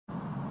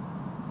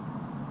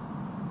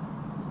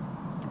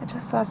I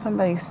just saw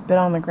somebody spit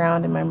on the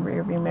ground in my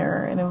rearview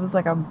mirror, and it was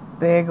like a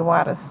big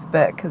wad of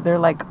spit because they're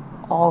like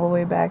all the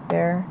way back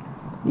there.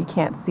 You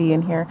can't see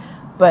in here,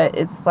 but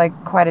it's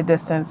like quite a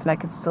distance, and I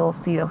could still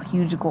see a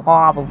huge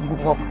glob of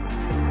glub.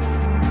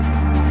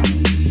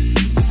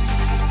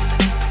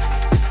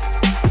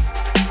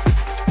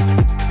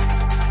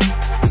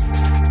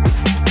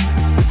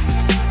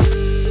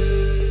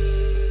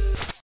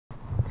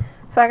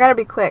 So I gotta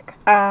be quick.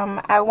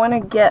 I want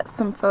to get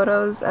some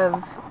photos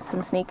of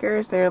some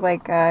sneakers. They're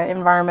like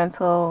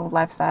environmental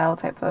lifestyle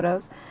type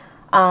photos.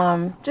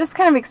 Just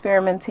kind of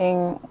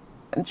experimenting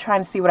and trying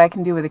to see what I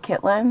can do with a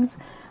kit lens.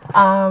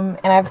 And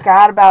I've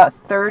got about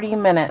 30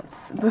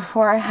 minutes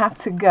before I have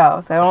to go.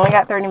 So I only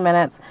got 30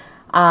 minutes.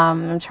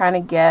 I'm trying to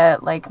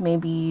get like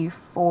maybe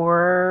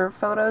 4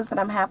 photos that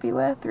I'm happy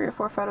with. 3 or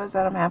 4 photos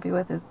that I'm happy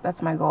with.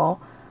 That's my goal.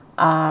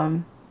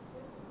 And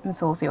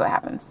so we'll see what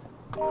happens.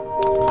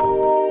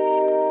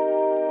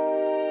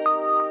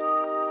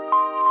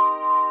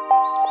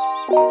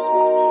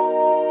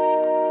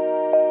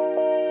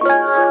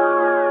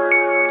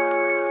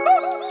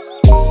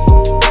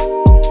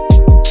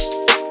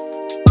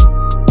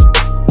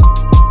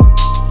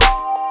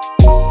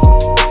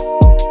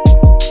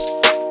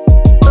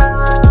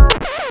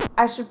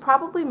 I should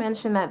probably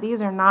mention that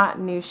these are not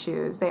new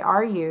shoes. They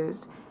are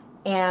used,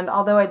 and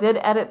although I did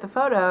edit the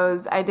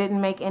photos, I didn't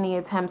make any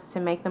attempts to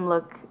make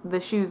them the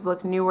shoes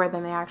look newer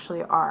than they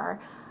actually are.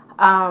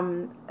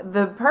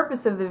 The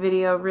purpose of the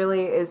video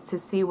really is to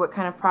see what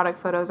kind of product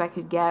photos I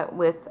could get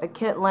with a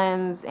kit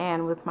lens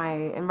and with my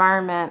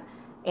environment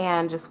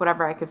and just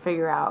whatever I could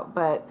figure out.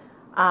 But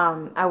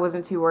I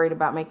wasn't too worried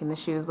about making the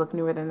shoes look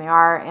newer than they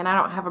are, and I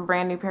don't have a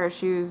brand new pair of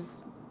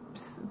shoes.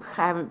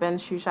 I haven't been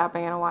shoe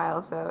shopping in a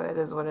while, so it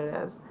is what it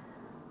is.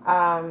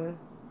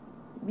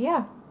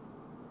 Yeah.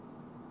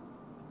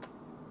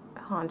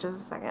 Hold on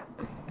just a second.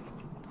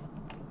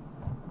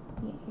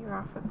 You're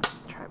off of the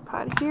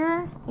tripod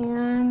here,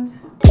 and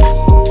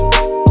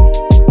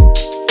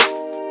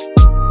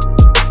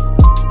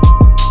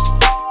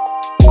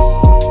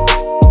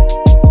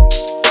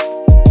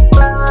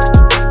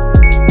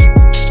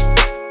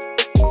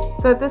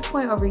so at this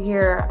point over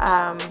here,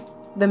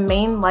 the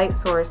main light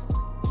source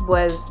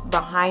was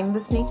behind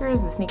the sneakers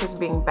were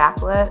being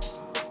backlit,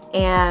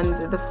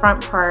 and the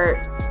front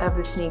part of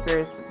the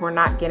sneakers were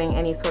not getting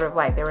any sort of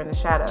light. They were in the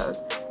shadows.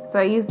 So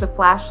I used the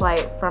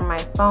flashlight from my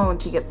phone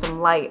to get some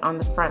light on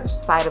the front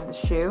side of the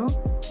shoe,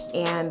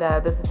 and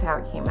this is how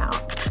it came out.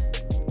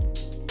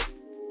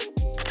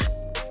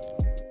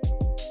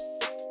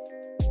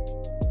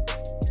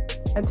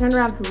 I turned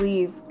around to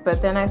leave,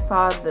 but then I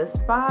saw this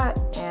spot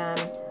and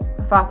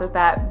I thought that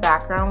that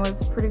background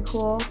was pretty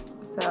cool,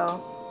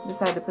 so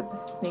decided to put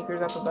the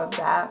sneakers up above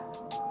that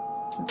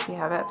and see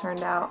how that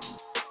turned out.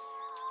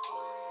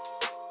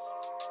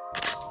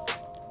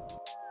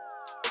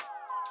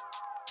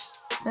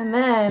 And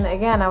then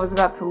again, I was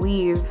about to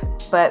leave,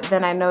 but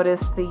then I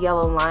noticed the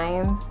yellow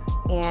lines,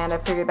 and I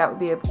figured that would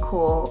be a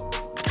cool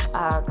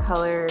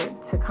color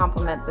to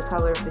complement the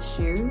color of the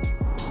shoes.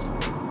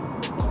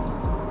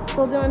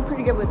 Still doing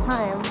pretty good with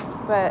time,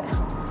 but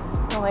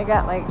I only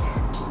got like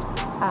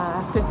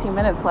 15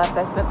 minutes left.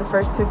 I spent the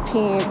first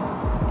 15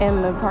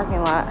 in the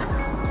parking lot.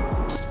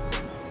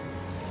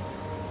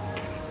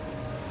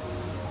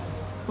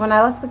 When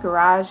I left the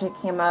garage, it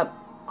came up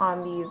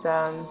on these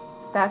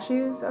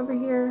statues over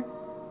here,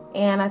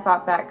 and I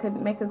thought that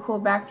could make a cool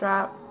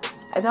backdrop.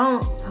 I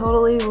don't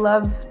totally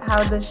love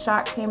how this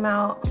shot came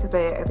out because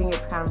I think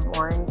it's kind of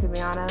boring, to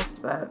be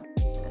honest, but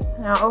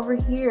now over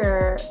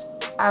here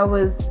I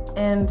was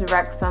in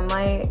direct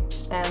sunlight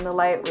and the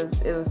light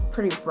was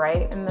pretty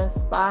bright in this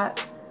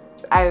spot.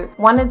 I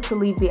wanted to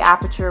leave the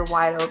aperture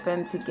wide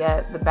open to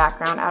get the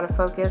background out of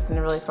focus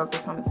and really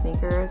focus on the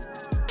sneakers,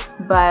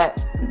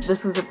 but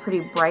this was a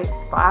pretty bright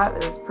spot.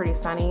 It was pretty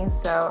sunny,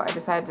 so I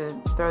decided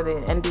to throw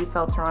the ND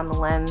filter on the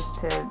lens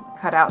to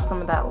cut out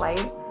some of that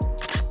light.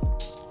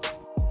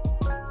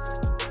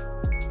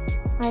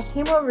 When I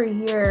came over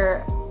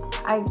here,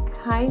 I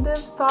kind of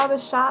saw the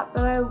shot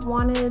that I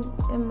wanted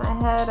in my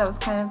head. I was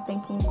kind of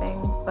thinking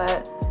things,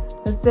 but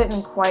this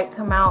didn't quite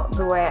come out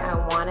the way I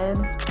wanted.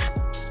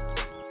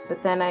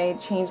 But then I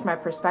changed my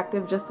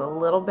perspective just a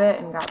little bit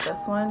and got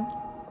this one.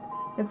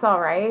 It's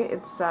alright.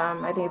 It's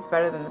I think it's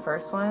better than the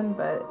first one,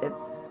 but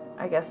it's,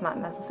 I guess, not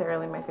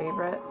necessarily my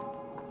favorite.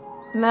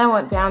 And then I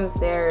went down the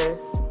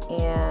stairs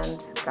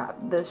and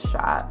got this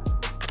shot.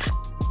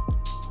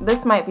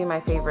 This might be my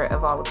favorite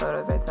of all the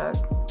photos I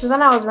took. So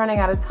then I was running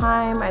out of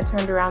time, I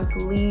turned around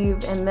to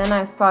leave, and then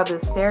I saw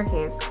this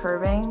staircase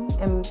curving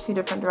in 2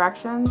 different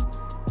directions.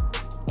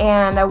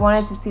 And I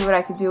wanted to see what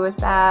I could do with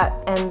that,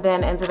 and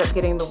then ended up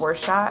getting the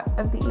worst shot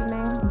of the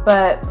evening.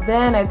 But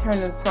then I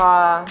turned and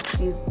saw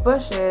these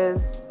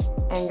bushes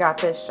and got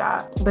this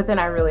shot. But then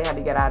I really had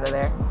to get out of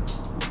there.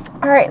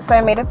 Alright, so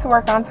I made it to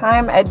work on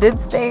time. I did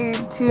stay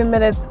 2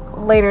 minutes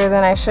later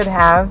than I should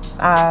have,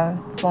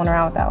 fooling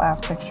around with that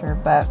last picture,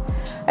 but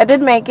I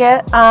did make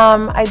it.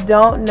 I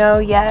don't know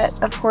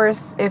yet, of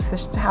course, if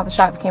how the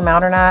shots came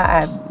out or not.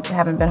 I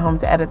haven't been home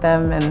to edit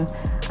them, and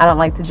I don't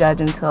like to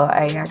judge until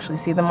I actually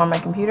see them on my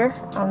computer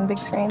on the big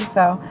screen.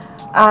 So,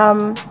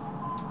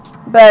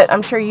 but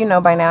I'm sure you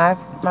know by now,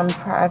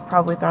 I've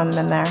probably thrown them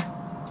in there.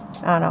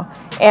 I don't know.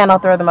 And I'll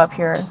throw them up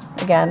here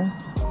again.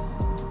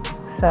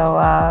 So,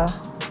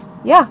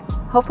 yeah,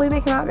 hopefully they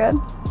came out good.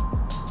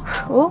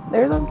 Oh,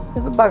 there's a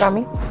bug on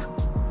me.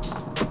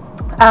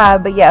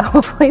 But yeah,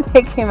 hopefully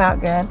they came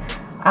out good.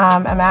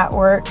 I'm at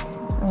work.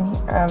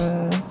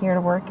 I'm here to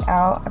work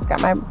out. I've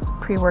got my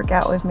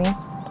pre-workout with me.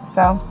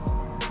 So,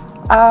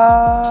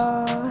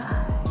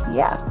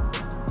 yeah.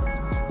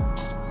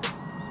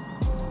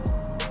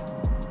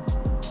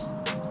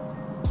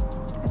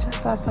 I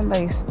just saw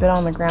somebody spit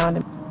on the ground